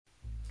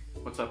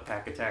What's up,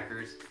 pack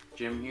attackers?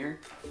 Jim here.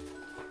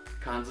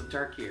 Khans of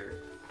Tarkir.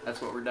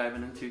 That's what we're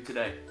diving into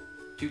today.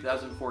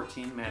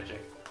 2014 Magic.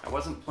 I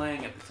wasn't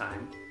playing at the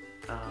time,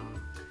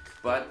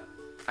 but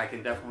I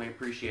can definitely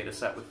appreciate a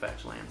set with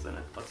Fetchlands in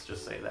it. Let's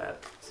just say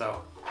that.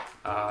 So,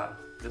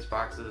 this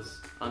box is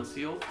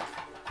unsealed.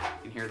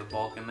 You can hear the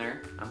bulk in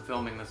there. I'm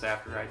filming this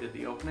after I did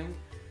the opening,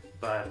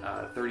 but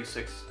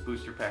 36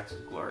 booster packs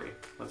of glory.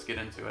 Let's get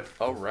into it.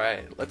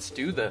 Alright, let's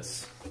do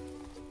this.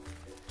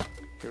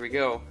 Here we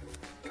go.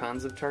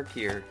 Khans of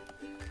Tarkir.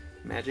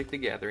 Magic the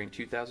Gathering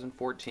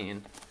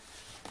 2014.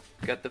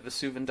 Got the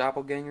Vesuvan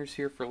Doppelgangers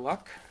here for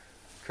luck,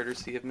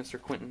 courtesy of Mr.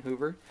 Quentin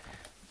Hoover.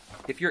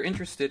 If you're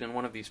interested in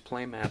one of these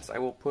playmats, I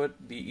will put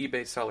the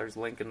eBay seller's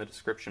link in the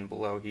description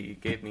below. He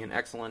gave me an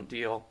excellent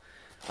deal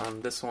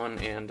on this one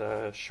and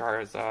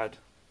Shahrazad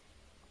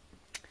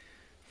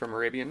from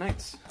Arabian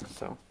Nights.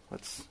 So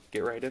let's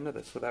get right into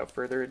this without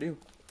further ado.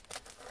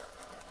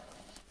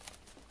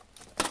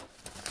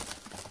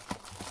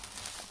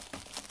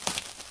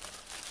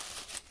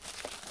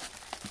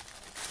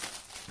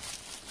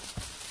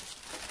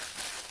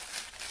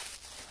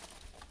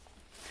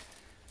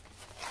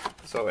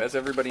 So, as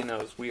everybody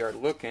knows, we are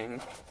looking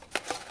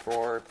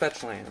for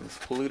Fetchlands,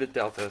 Polluted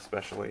Delta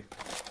especially.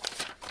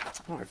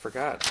 Oh, I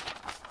forgot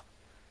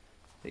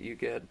that you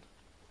get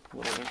a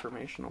little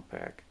informational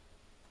pack.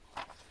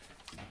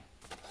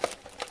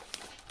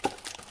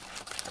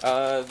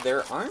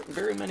 There aren't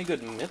very many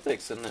good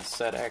mythics in this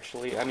set,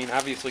 actually. I mean,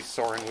 obviously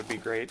Sorin would be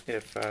great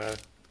if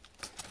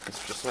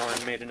Mr.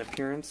 Sorin made an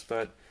appearance,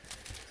 but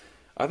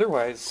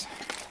otherwise,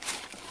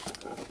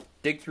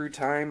 Dig Through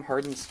Time,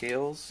 Hardened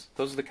Scales,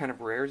 those are the kind of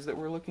rares that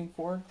we're looking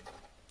for.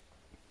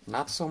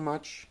 Not so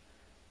much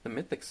the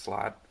mythic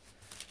slot.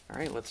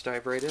 Alright, let's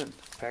dive right in.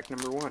 Pack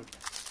number 1.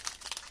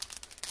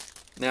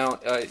 Now,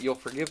 you'll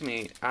forgive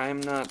me,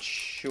 I'm not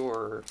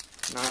sure,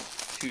 not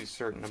too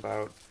certain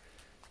about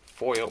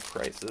foil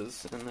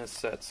prices in this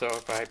set, so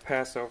if I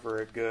pass over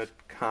a good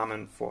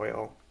common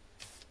foil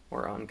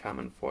or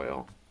uncommon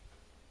foil.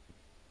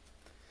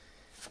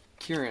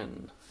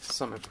 Kieran,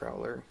 Summit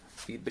Prowler,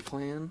 Feed the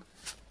Clan,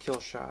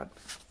 Killshot,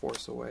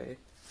 Force Away,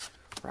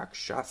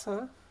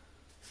 Rakshasa,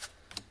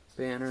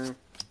 Banner,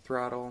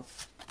 Throttle,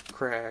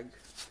 Crag,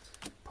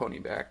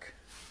 Ponyback,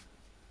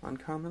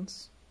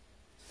 Uncommons,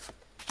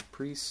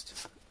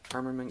 Priest,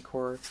 Armament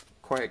Core,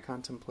 Quiet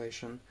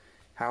Contemplation,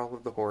 Howl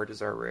of the Horde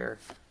is our rare,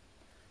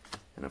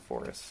 and a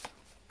Forest.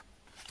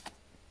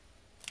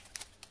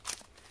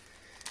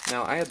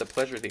 Now, I had the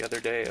pleasure the other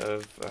day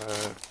of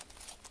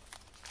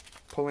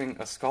pulling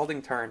a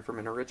Scalding Tarn from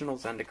an original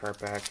Zendikar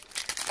pack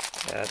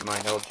at my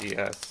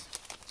LGS,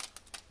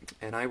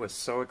 and I was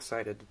so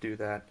excited to do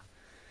that.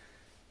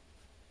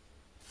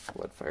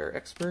 Bloodfire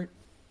Expert,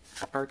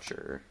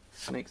 Archer,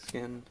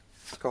 Snakeskin,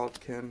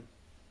 Scaldkin,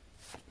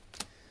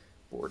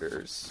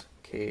 Borders,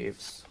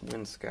 Caves,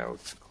 Wind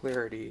Scout,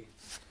 Clarity,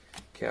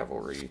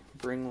 Cavalry,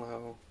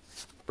 Bringlow,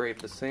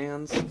 Brave the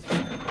Sands,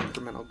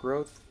 Incremental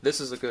Growth.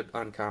 This is a good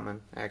uncommon,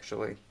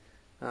 actually.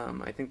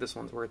 I think this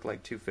one's worth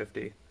like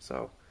 $250,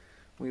 so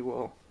we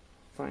will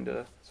find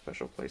a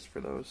special place for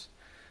those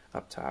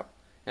up top.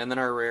 And then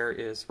our rare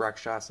is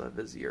Rakshasa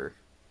Vizier.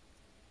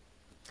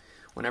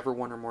 Whenever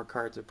one or more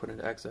cards are put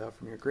into exile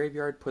from your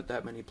graveyard, put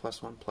that many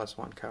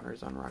 +1/+1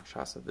 counters on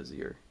Rakshasa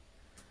Vizier.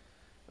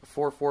 A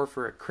 4/4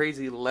 for a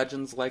crazy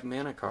Legends-like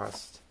mana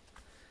cost.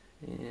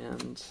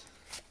 And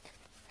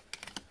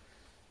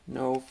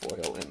no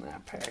foil in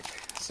that pack.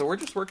 So we're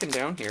just working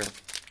down here.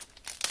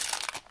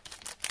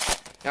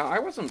 Now, I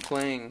wasn't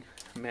playing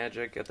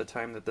Magic at the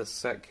time that this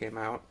set came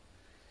out.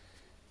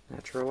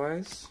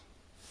 Naturalize,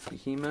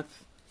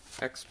 Behemoth,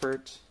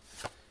 Expert,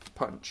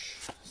 Punch,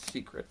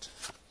 Secret,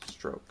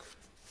 Stroke,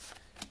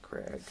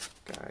 Crag,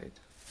 Guide,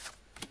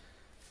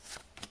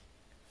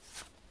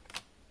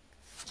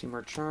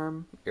 Temur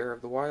Charm, Heir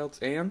of the Wilds,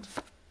 and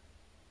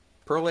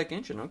Pearl Lake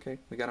Ancient. Okay,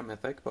 we got a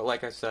mythic, but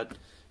like I said,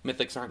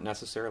 mythics aren't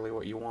necessarily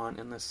what you want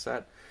in this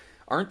set.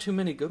 Aren't too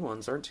many good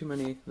ones, aren't too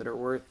many that are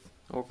worth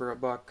over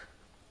 $1.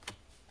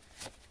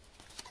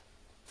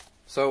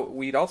 So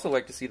we'd also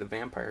like to see the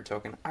Vampire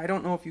token. I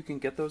don't know if you can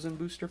get those in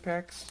booster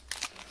packs,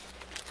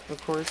 of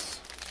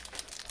course.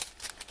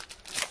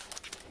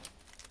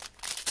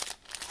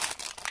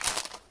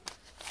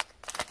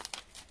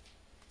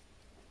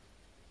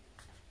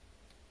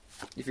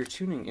 If you're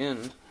tuning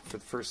in for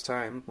the first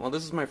time, well,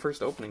 this is my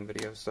first opening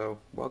video, so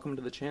welcome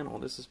to the channel.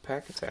 This is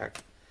Pack Attack.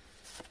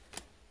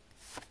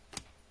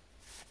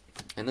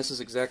 And this is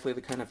exactly the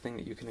kind of thing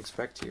that you can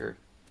expect here.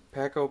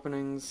 Pack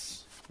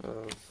openings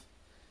of,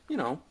 you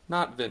know,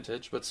 not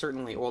vintage, but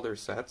certainly older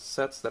sets.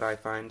 Sets that I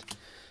find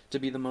to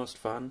be the most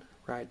fun.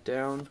 Ride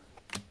Down.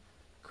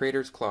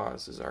 Crater's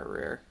Claws is our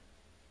rare.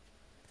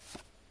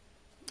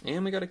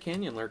 And we got a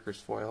Canyon Lurker's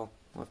foil.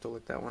 We'll have to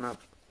look that one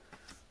up.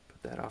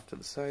 Put that off to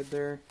the side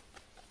there.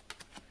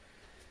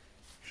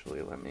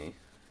 Actually, let me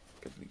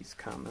get these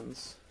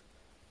commons.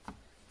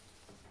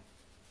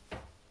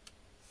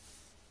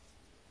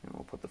 And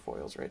we'll put the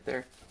foils right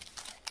there.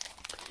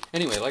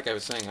 Anyway, like I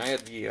was saying, I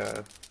had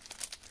the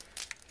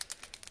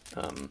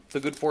the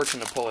good fortune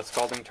to pull a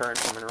Scalding Tarn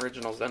from an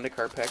original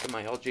Zendikar pack in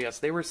my LGS.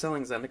 They were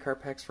selling Zendikar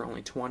packs for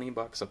only 20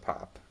 bucks a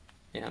pop.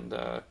 And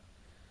I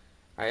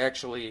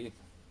actually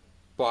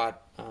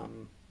bought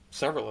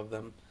several of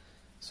them.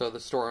 So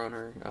the store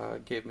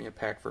owner gave me a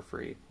pack for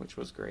free, which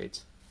was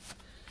great.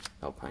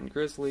 Alpine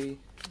Grizzly,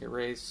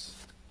 Erase,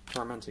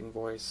 Tormenting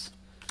Voice,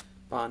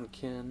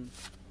 Bondkin,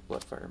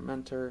 Bloodfire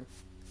Mentor,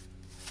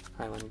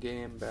 Highland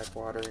Game,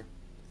 Backwater,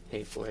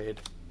 Hateblade,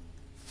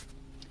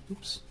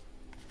 oops,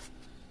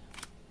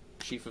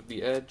 Chief of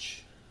the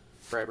Edge,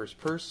 Briber's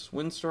Purse,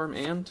 Windstorm,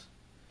 and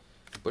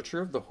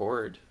Butcher of the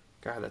Horde.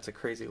 God, that's a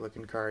crazy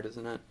looking card,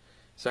 isn't it?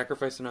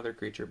 Sacrifice another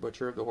creature.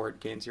 Butcher of the Horde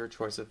gains your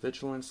choice of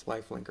Vigilance,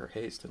 Lifelink, or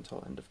Haste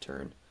until end of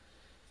turn.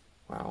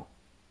 Wow.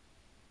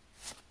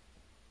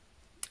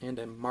 And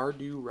a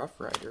Mardu Rough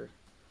Rider.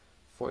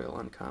 Foil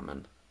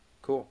uncommon.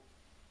 Cool.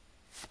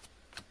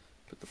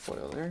 Put the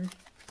foil there.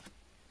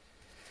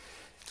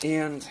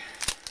 And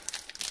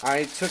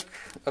I took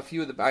a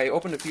few of the... I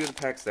opened a few of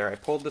the packs there. I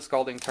pulled the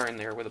Scalding Tarn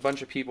there with a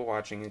bunch of people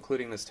watching,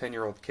 including this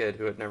 10-year-old kid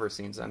who had never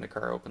seen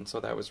Zendikar open, so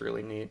that was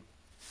really neat.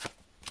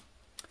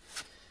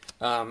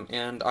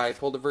 And I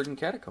pulled a Verdant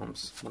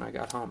Catacombs when I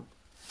got home.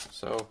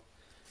 So,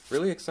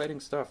 really exciting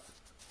stuff.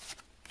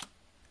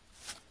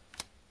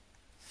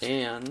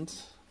 And,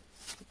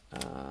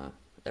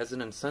 as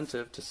an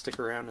incentive to stick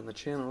around in the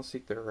channel,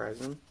 Seek the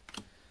Horizon,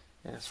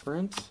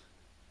 Aspirant,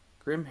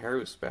 Grim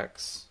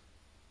Haruspex.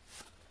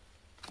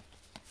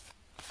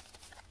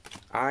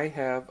 I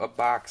have a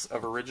box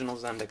of original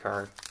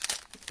Zendikar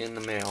in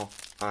the mail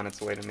on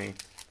its way to me.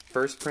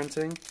 First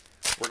printing,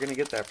 we're going to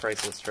get that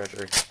priceless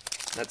treasure.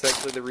 That's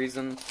actually the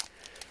reason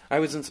I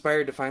was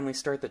inspired to finally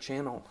start the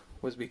channel,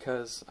 was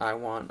because I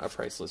want a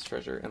priceless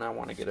treasure and I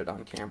want to get it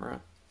on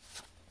camera.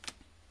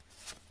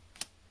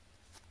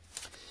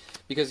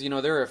 Because, you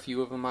know, there are a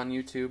few of them on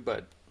YouTube,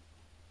 but,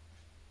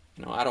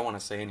 you know, I don't want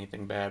to say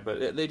anything bad,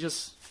 but they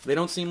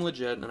don't seem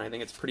legit, and I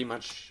think it's pretty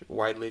much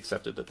widely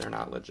accepted that they're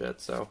not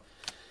legit, so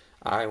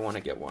I want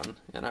to get one,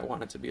 and I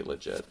want it to be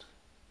legit.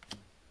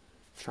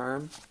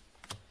 Charm,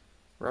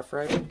 Rough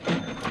Rider,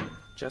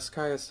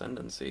 Jeskai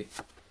Ascendancy.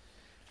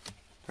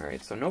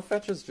 Alright, so no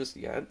fetches just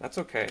yet. That's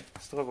okay. I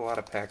still have a lot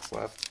of packs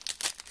left.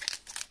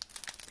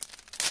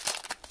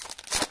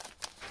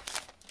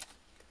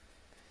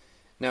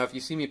 Now, if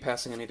you see me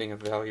passing anything of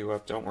value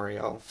up, don't worry,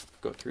 I'll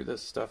go through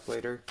this stuff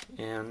later.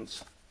 And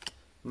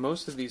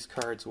most of these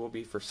cards will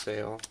be for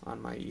sale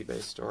on my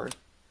eBay store.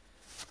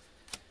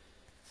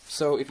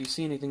 So if you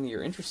see anything that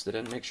you're interested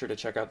in, make sure to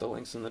check out the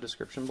links in the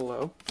description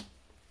below.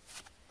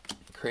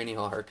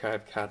 Cranial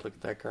Archive. God, look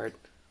at that card.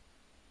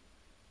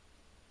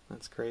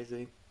 That's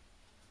crazy.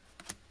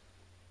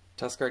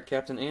 Tuskart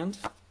Captain and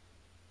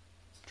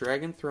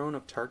Dragon Throne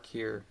of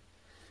Tarkir.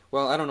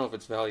 Well, I don't know if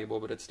it's valuable,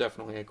 but it's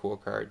definitely a cool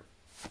card.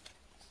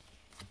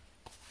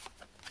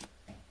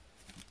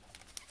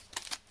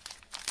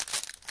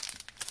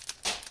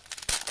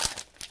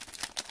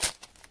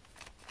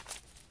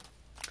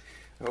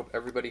 I hope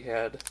everybody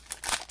had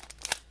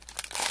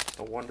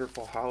a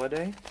wonderful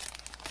holiday,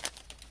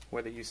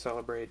 whether you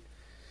celebrate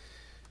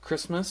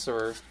Christmas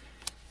or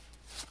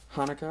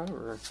Hanukkah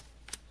or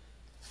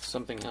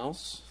something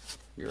else,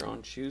 your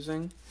own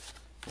choosing.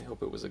 I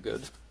hope it was a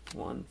good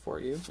one for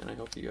you, and I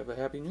hope that you have a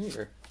Happy New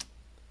Year.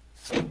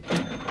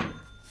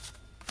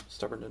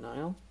 Stubborn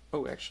Denial.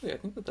 Oh, actually, I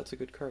think that that's a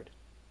good card.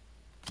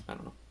 I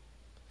don't know.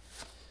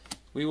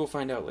 We will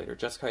find out later.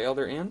 Jeskai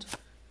Elder and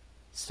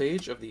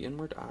Sage of the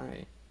Inward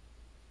Eye.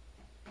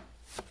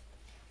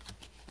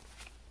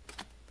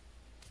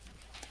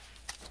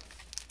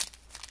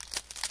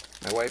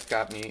 My wife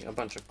got me a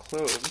bunch of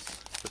clothes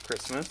for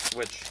Christmas,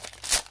 which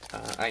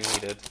I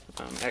needed.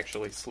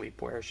 Actually,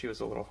 sleepwear. She was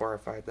a little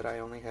horrified that I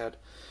only had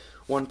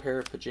one pair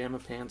of pajama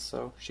pants,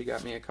 so she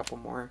got me a couple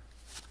more.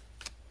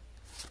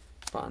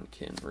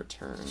 Bondkin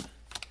Return.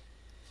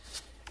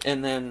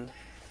 And then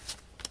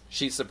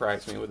she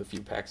surprised me with a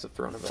few packs of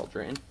Throne of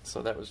Eldraine,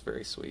 so that was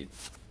very sweet.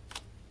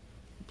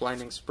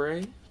 Blinding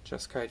Spray,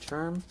 Jeskai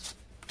Charm,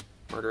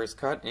 Murderous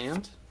Cut,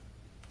 and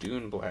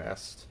Dune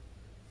Blast.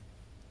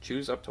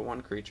 Choose up to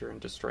one creature and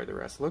destroy the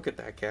rest. Look at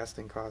that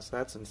casting cost.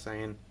 That's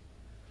insane.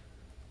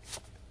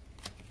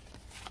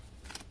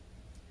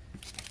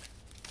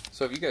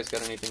 So if you guys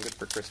got anything good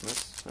for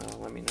Christmas,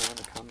 let me know in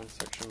the comments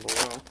section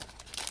below.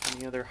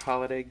 Any other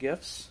holiday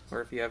gifts?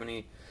 Or if you have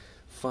any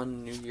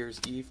fun New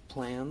Year's Eve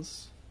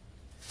plans.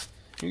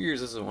 New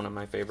Year's isn't one of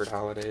my favorite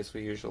holidays.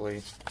 We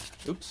usually...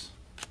 Oops.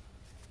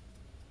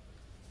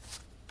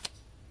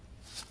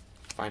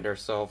 Find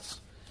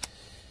ourselves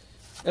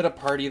at a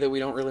party that we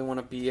don't really want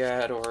to be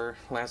at, or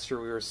last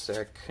year we were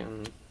sick,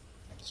 and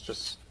it's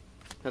just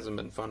hasn't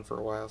been fun for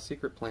a while.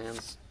 Secret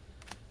Plans.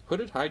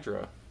 Hooded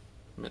Hydra.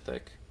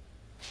 Mythic.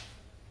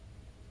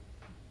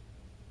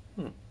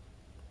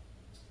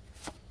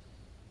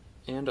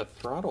 And a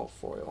Throttle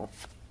foil.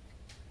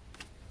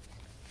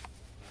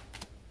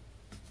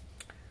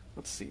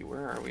 Let's see,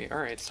 where are we?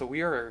 Alright, so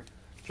we are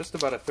just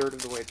about a third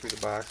of the way through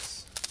the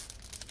box.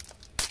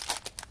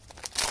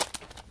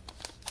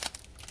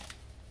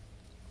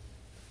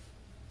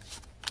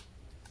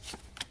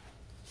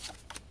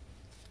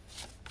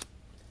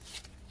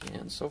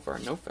 So far,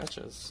 no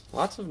fetches.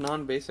 Lots of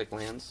non-basic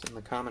lands in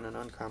the common and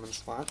uncommon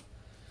slot.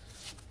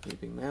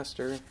 Leaping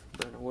Master,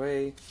 Burn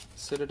Away,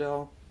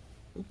 Citadel.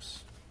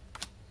 Oops.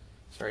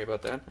 Sorry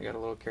about that. I got a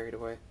little carried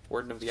away.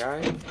 Warden of the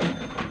Eye,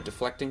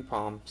 Deflecting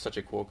Palm. Such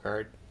a cool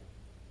card.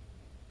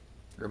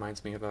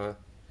 Reminds me of a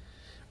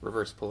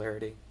Reverse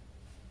Polarity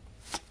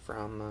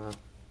from,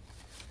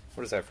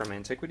 what is that, from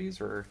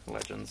Antiquities or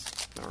Legends?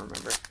 I don't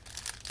remember.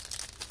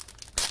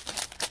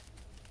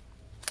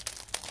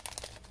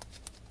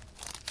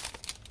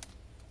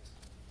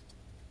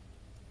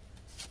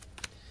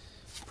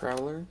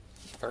 Prowler,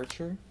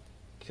 Archer,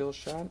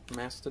 Killshot,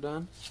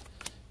 Mastodon,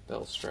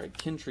 Bellstrike,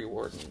 Kintree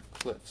Warden,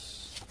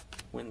 Cliffs,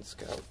 Wind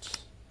Scout,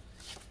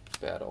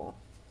 Battle,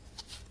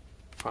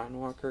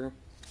 Pinewalker,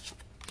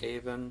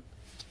 Avon,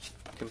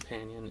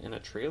 Companion, and a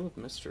Trail of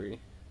Mystery.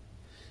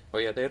 Oh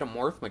yeah, they had a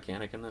morph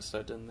mechanic in this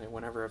set, didn't they?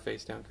 Whenever a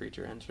face-down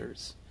creature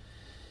enters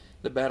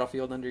the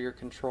battlefield under your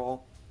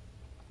control.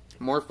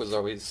 Morph was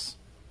always,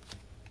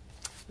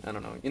 I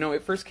don't know, you know,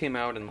 it first came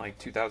out in like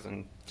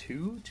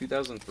 2002,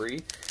 2003,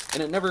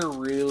 and it never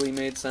really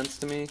made sense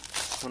to me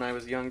when I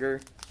was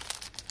younger.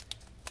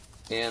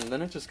 And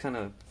then it just kind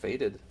of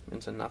faded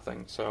into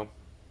nothing, so.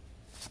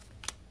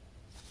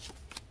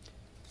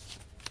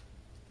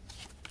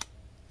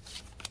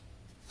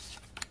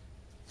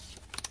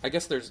 I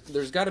guess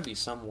there's got to be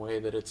some way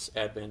that it's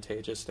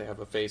advantageous to have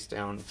a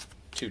face-down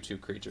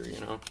 2/2 creature, you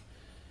know,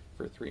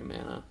 for 3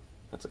 mana.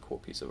 That's a cool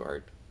piece of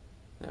art,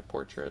 that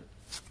portrait.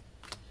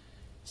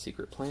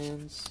 Secret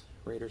Plans,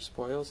 Raider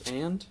Spoils,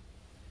 and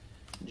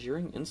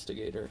Jeering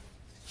Instigator.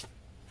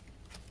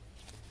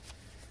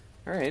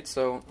 Alright,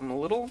 so I'm a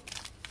little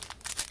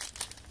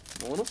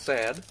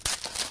sad.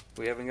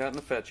 We haven't gotten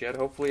a fetch yet.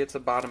 Hopefully it's a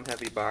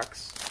bottom-heavy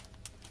box.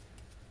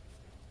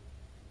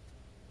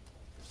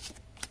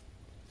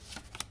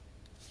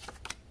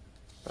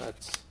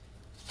 But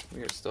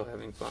we are still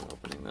having fun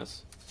opening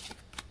this.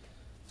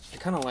 I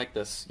kind of like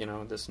this, you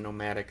know, this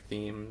nomadic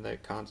theme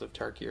that Khans of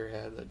Tarkir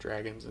had, the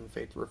dragons and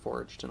Faith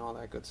Reforged and all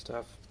that good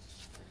stuff.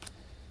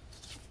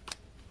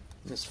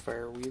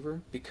 Misfire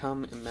Weaver,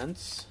 Become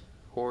Immense,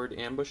 Horde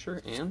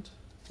Ambusher, and,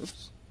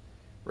 oops,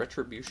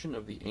 Retribution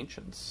of the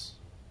Ancients.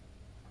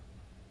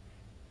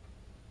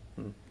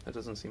 That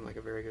doesn't seem like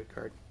a very good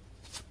card.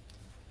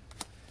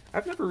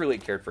 I've never really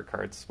cared for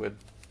cards with,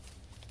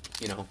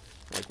 you know,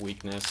 like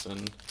weakness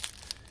and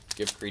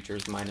give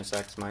creatures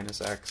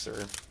 -X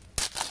or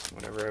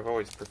whatever. I've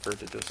always preferred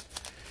to just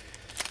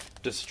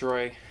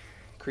destroy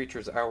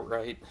creatures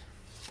outright.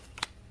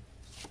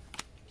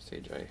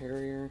 Sage-Eye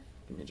Harrier.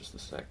 Give me just a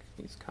sec.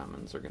 These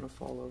commons are going to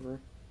fall over.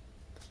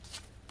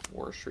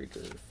 War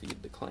Shrieker.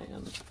 Feed the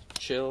Clan.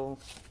 Chill.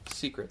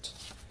 Secret.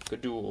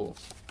 Gadul.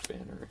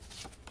 Banner.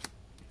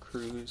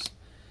 Cruise.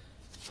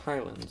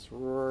 Highlands.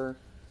 Roar.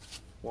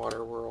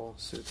 Water Whirl.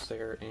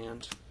 Soothsayer.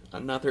 And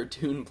another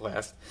Toon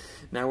Blast.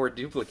 Now we're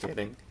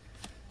duplicating.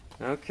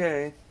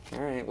 Okay.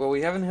 Alright. Well,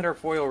 we haven't hit our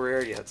foil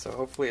rare yet, so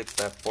hopefully it's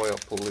that foil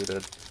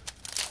Polluted.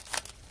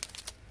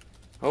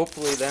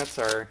 Hopefully that's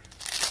our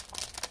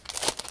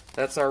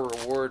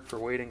reward for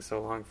waiting so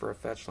long for a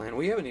fetch land.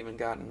 We haven't even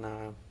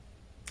gotten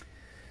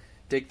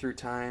Dig Through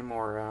Time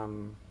or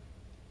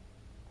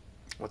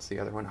what's the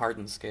other one?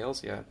 Hardened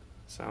Scales yet.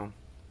 So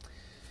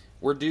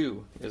we're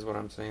due, is what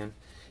I'm saying.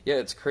 Yeah,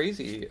 it's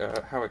crazy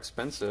how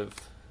expensive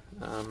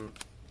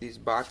these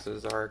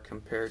boxes are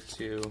compared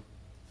to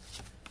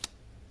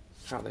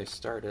how they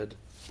started.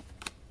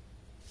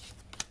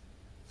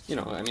 You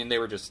know, I mean, they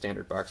were just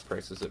standard box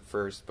prices at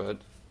first,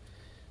 but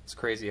it's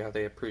crazy how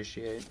they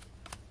appreciate.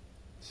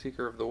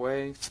 Seeker of the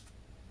Way,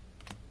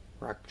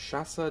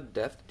 Rakshasa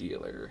Death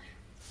Dealer.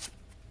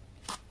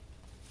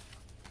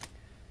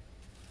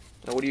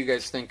 Now, what do you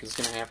guys think is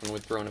going to happen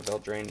with Throne of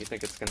Eldraine? Do you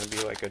think it's going to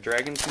be like a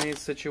Dragon's Maze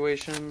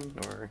situation,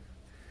 or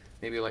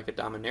maybe like a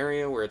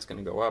Dominaria where it's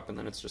going to go up and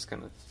then it's just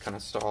going to kind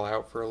of stall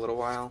out for a little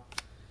while?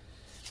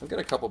 I've got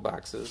a couple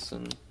boxes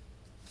and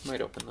might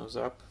open those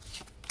up.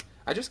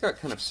 I just got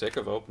kind of sick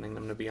of opening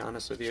them, to be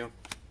honest with you.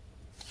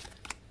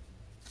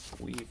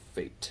 Weave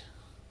Fate.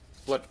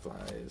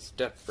 Bloodflies,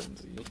 Death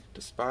Frenzy,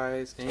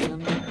 Despise,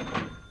 and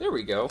there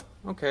we go.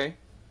 Okay.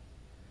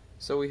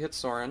 So we hit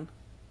Sorin.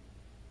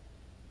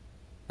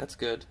 That's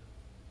good.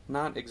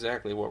 Not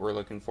exactly what we're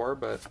looking for,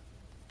 but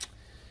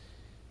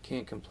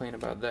can't complain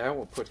about that.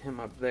 We'll put him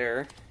up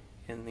there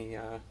in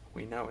the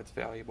we know it's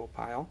valuable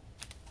pile.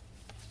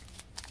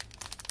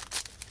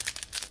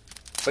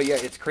 But yeah,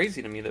 it's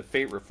crazy to me that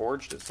Fate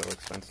Reforged is so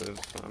expensive.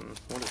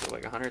 What is it,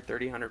 like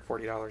 $130,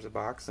 $140 a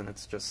box, and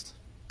it's just...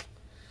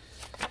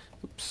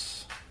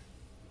 Oops.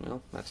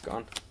 Well, that's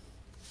gone.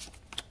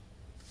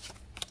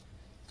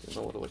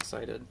 Getting a little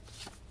excited.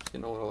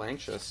 Getting a little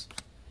anxious.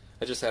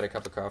 I just had a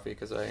cup of coffee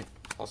because I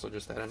also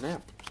just had a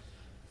nap.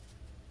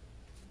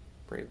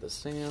 Brave the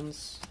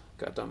Sands.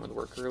 Got done with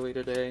work early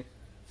today.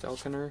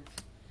 Falconer.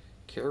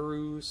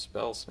 Keru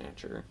Spell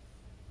Snatcher.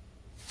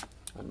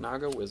 A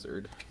Naga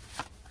Wizard.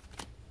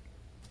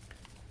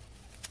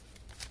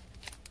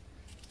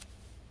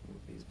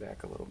 Move these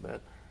back a little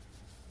bit.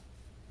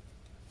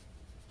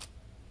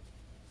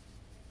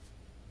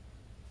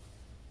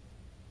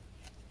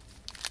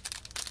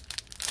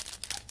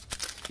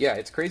 Yeah,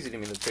 it's crazy to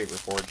me that Fate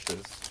Reforged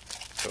is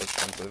so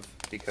expensive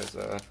because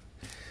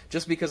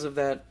just because of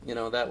that, you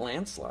know, that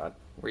land slot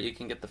where you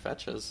can get the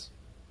fetches.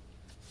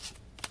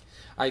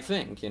 I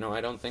think, you know,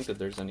 I don't think that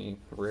there's any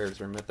rares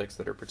or mythics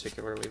that are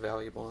particularly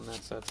valuable in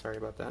that set. Sorry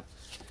about that.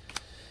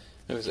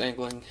 I was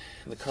angling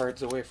the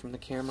cards away from the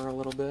camera a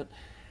little bit.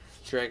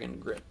 Dragon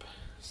Grip,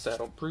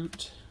 Saddle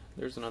Brute,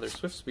 there's another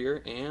Swift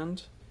Spear,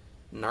 and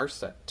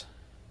Narset.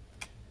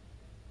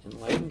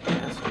 Enlightened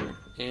Master.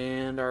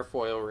 And our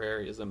foil rare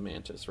is a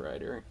Mantis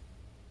Rider.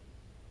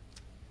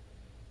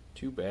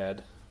 Too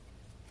bad.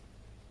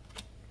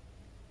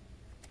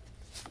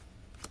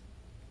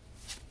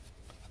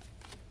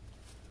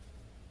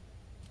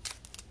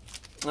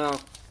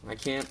 Well, I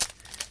can't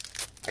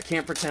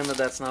pretend that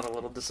that's not a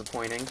little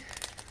disappointing.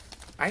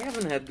 I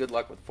haven't had good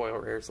luck with foil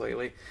rares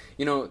lately.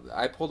 You know,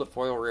 I pulled a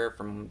foil rare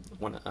from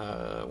one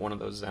of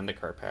those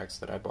Zendikar packs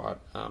that I bought,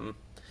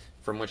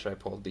 from which I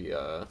pulled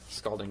the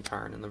Scalding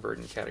Tarn and the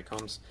Verdant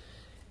Catacombs.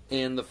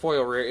 And the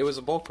foil rare, it was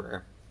a bulk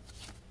rare.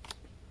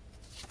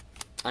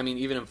 I mean,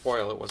 even in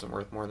foil, it wasn't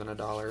worth more than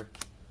 $1,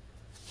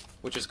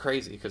 which is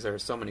crazy because there are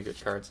so many good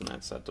cards in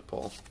that set to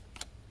pull.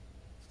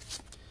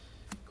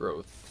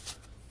 Growth,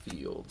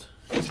 Field,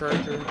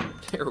 Charger.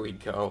 There we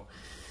go.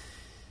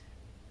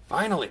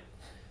 Finally.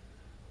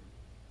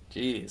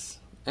 Jeez.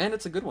 And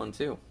it's a good one,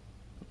 too.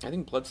 I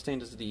think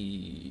Bloodstained is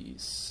the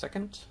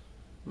second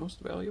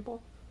most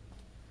valuable.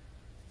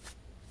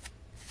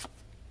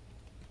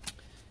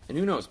 And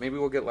who knows, maybe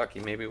we'll get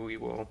lucky. Maybe we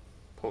will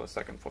pull a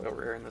second foil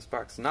rare in this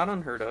box. Not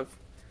unheard of.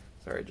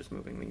 Sorry, just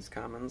moving these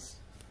commons.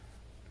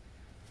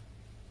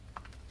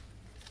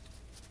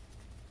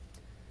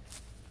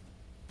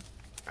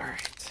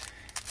 Alright.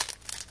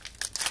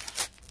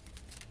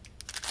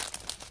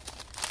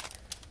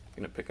 I'm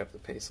going to pick up the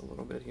pace a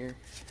little bit here.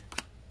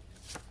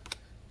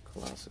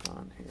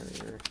 Colossodon,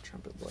 Harrier,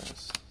 Trumpet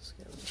Blast,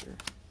 Scavenger.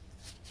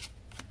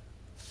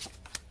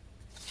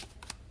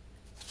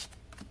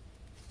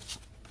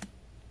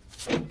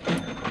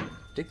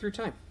 Dig through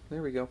time.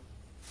 There we go.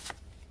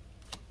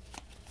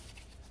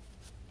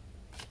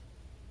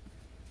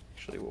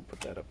 Actually, we'll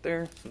put that up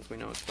there since we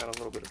know it's got a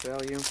little bit of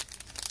value.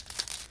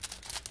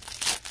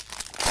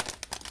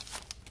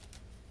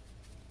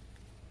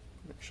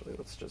 Actually,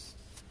 let's just...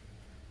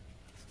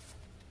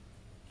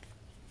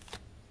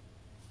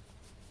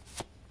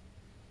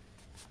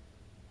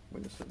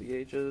 Witness of the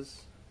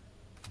Ages.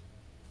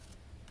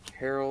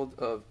 Herald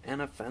of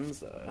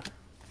Anafenza.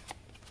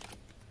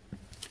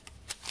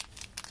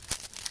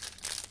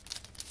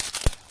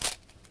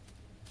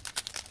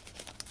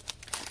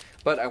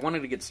 But I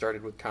wanted to get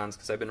started with Khans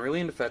because I've been really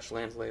into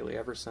Fetchlands lately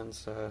ever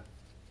since, we'll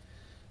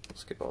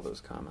skip all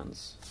those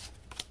comments.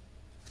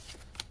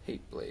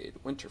 Hateblade,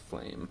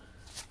 Winterflame,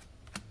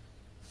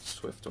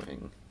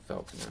 Swiftwing,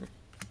 Falconer,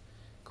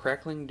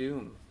 Crackling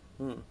Doom.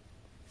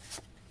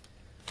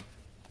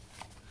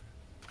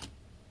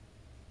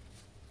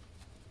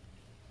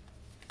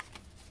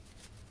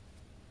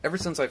 Ever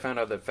since I found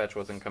out that Fetch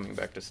wasn't coming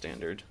back to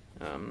Standard,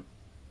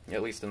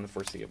 at least in the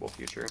foreseeable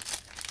future.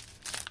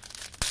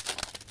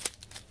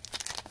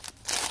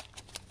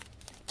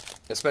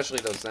 Especially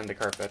those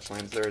Zendikar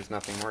Fetchlands, there is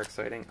nothing more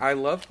exciting. I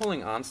love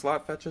pulling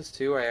Onslaught fetches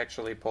too. I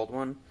actually pulled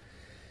one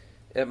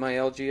at my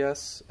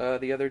LGS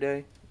the other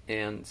day,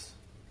 and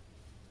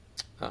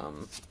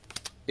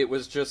it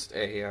was just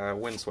a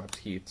Windswept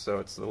Heath, so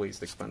it's the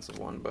least expensive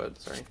one, but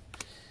sorry.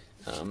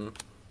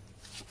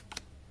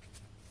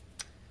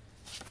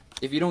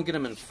 If you don't get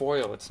them in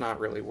foil, it's not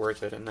really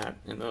worth it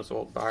in those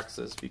old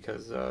boxes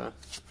because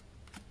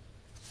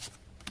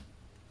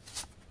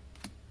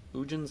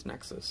Ujin's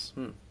Nexus.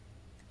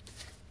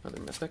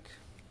 Another mythic.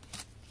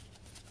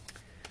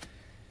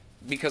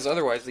 Because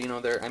otherwise, you know,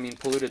 I mean,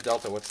 Polluted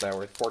Delta, what's that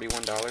worth?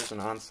 $41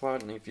 an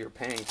Onslaught, and if you're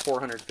paying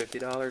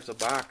 $450 a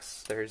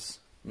box, there's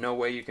no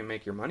way you can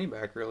make your money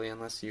back, really,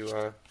 unless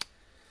you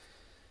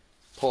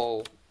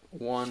pull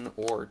one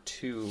or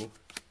two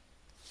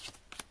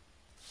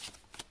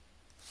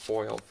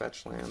foil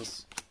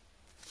Fetchlands.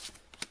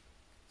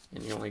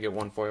 And you only get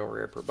one foil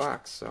rare per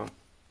box, so...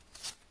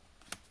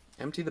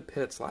 Empty the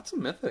Pits. Lots of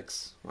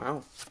mythics.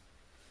 Wow.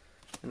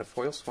 And a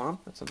foil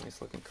Swamp. That's a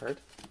nice looking card.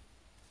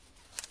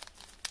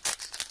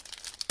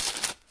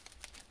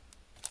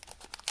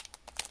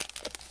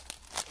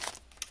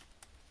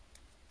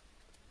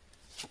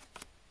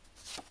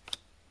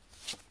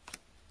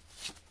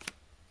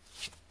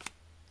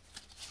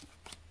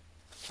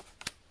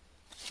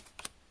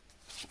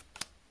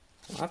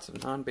 Lots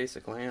of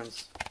non-basic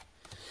lands.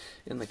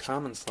 In the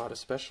common slot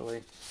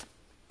especially.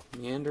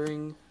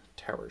 Meandering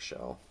Tower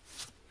Shell.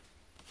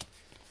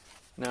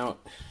 Now...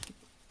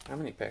 How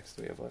many packs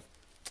do we have left?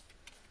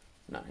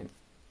 9.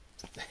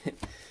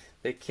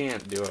 They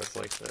can't do us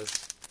like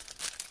this.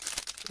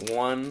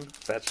 One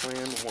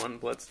Fetchland, one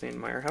Bloodstained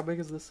Mire. How big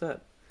is this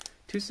set?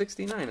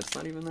 $269. It's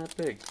not even that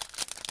big.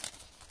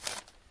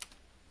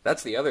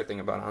 That's the other thing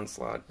about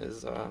Onslaught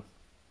is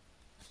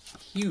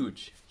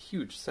huge,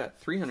 huge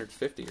set.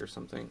 $350 or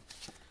something.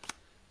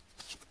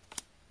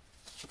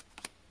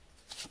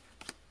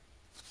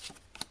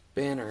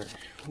 Banner,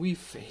 Weave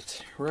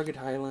Fate, Rugged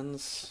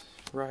Highlands,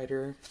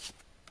 Rider,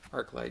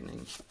 Arc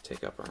Lightning,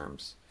 Take Up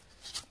Arms,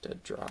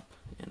 Dead Drop,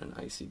 and an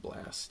Icy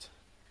Blast.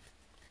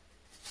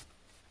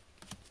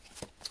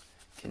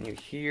 Can you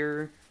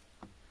hear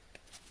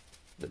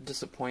the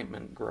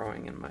disappointment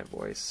growing in my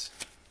voice?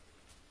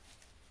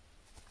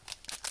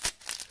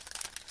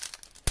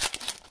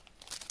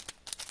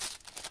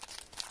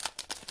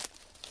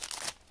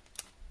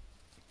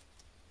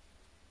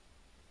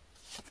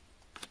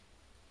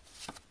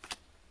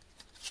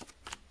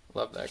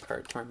 Love that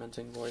card,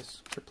 Tormenting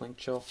Voice, Crippling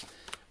Chill.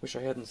 Wish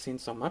I hadn't seen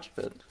so much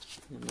of it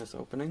in this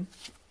opening.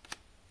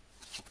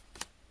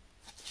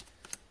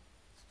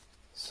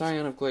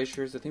 Scion of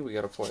Glaciers, I think we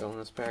got a foil in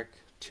this pack.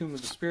 Tomb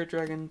of the Spirit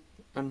Dragon,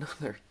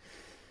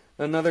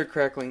 another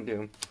Crackling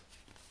Doom.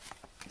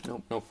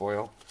 Nope, no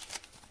foil.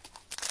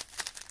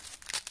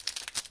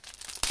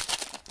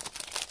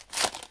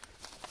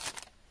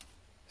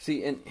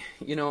 See, and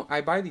you know,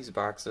 I buy these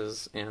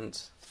boxes and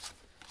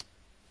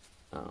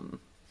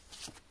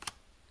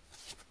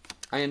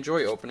I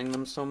enjoy opening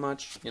them so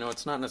much. You know,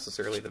 it's not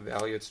necessarily the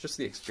value, it's just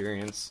the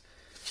experience.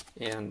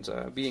 And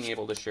being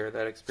able to share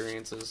that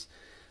experience is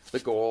the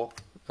goal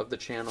of the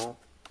channel.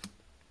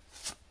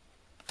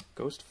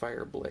 Ghost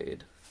Fire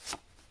Blade.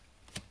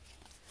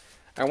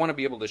 I want to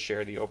be able to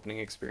share the opening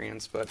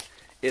experience, but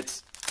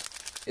it's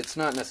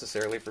not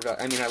necessarily for value.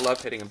 I mean, I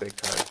love hitting a big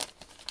card.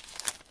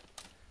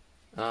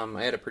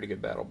 I had a pretty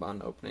good Battle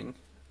Bond opening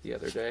the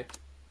other day.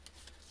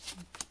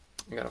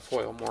 I got a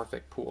foil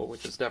Morphic Pool,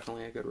 which is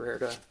definitely a good rare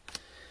to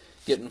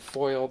get in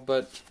foil,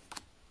 but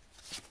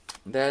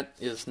that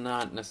is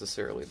not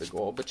necessarily the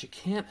goal. But you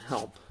can't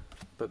help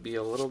but be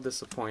a little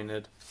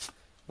disappointed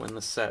when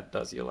the set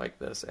does you like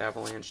this,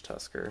 Avalanche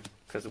Tusker,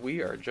 because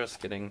we are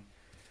just getting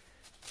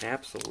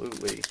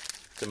absolutely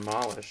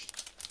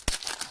demolished.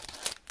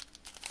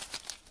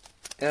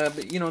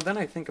 But, you know, then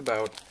I think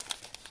about,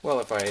 well,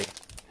 if I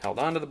held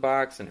onto the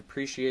box and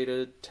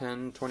appreciated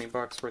 10, 20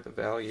 bucks worth of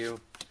value,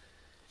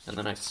 and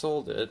then I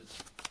sold it,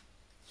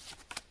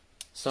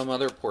 some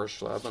other poor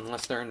schlub,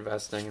 unless they're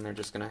investing and they're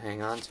just going to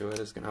hang on to it,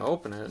 is going to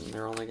open it, and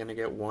they're only going to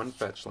get one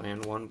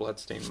Fetchland, one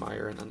Bloodstained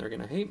Mire, and then they're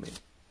going to hate me.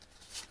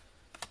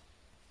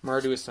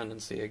 Mardu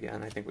Ascendancy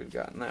again, I think we've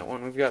gotten that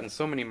one. We've gotten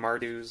so many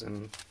Mardus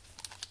and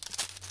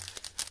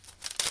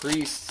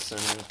Priests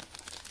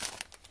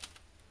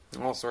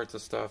and all sorts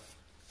of stuff.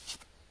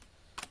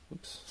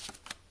 Oops.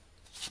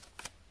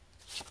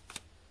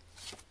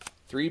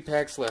 3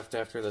 packs left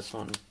after this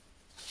one.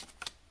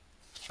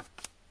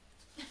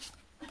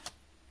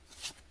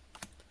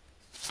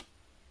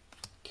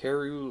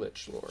 Karu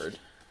Lichlord.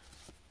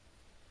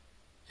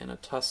 And a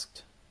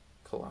Tusked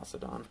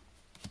Colossedon.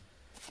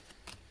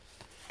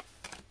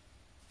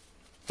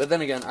 But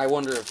then again, I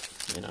wonder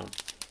if, you know,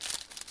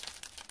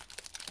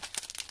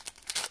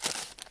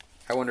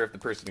 I wonder if the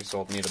person who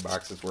sold me the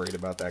box is worried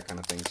about that kind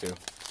of thing too.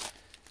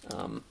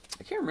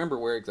 I can't remember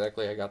where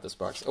exactly I got this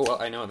box. Oh,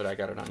 well, I know that I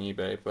got it on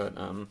eBay, but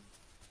I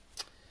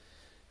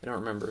don't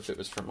remember if it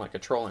was from like a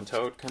Troll and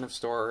Toad kind of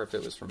store, or if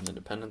it was from an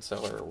independent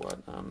seller or what.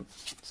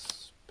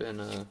 It's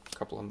been a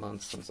couple of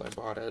months since I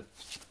bought it.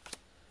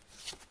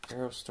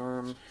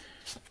 Aerostorm,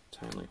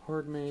 Timely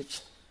Hordemate.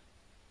 Is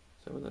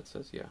that what that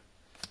says? Yeah.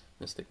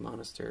 Mystic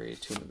Monastery,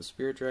 Tomb of the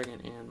Spirit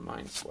Dragon, and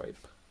Mindswipe.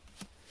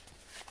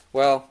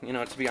 Well, you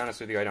know, to be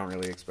honest with you, I don't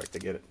really expect to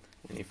get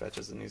any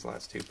fetches in these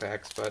last 2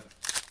 packs, but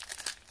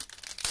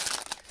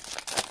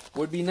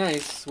would be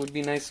nice. Would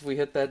be nice if we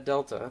hit that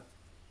Delta.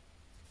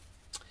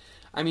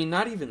 I mean,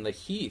 not even the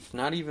Heath,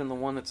 not even the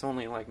one that's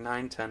only like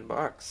 9, 10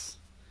 bucks.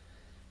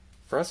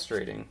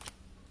 Frustrating.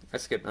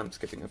 I'm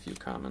skipping a few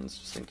commons,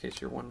 just in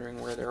case you're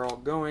wondering where they're all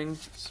going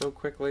so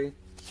quickly.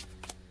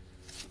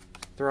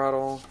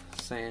 Throttle,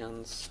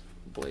 Sands,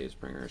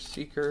 Blazebringer,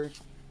 Seeker,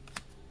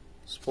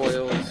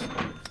 Spoils.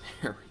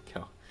 There we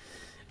go.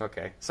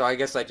 Okay, so I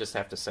guess I just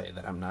have to say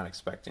that I'm not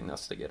expecting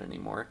us to get any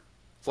more.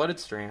 Flooded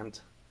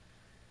Strand.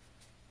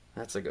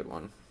 That's a good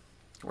one.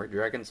 Where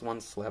dragons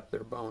once slept,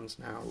 their bones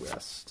now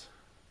rest.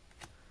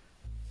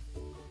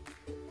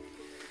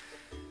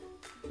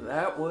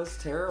 That was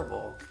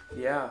terrible.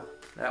 Yeah,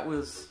 that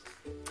was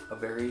a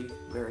very,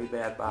 very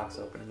bad box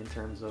opening in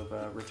terms of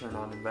return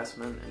on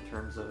investment, in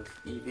terms of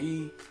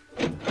EV,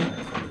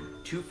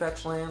 2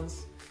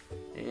 Fetchlands,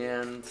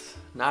 and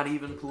not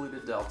even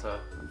Polluted Delta,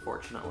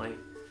 unfortunately.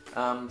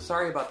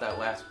 Sorry about that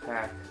last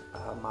pack.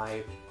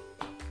 My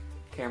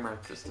camera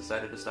just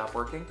decided to stop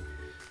working,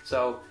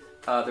 so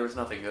there was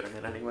nothing good in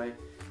it anyway.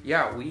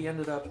 Yeah, we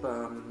ended up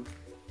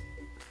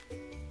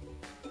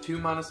 2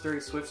 Monastery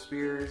Swift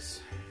Spears.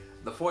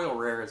 The foil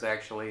rare is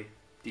actually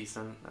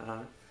decent,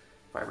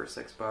 5 or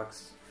 6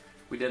 bucks.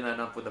 We did end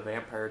up with a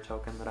vampire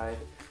token that I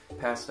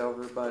passed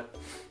over, but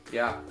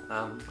yeah,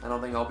 I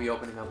don't think I'll be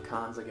opening up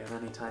Khans again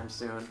anytime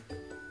soon.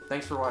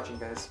 Thanks for watching,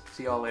 guys.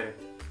 See y'all later.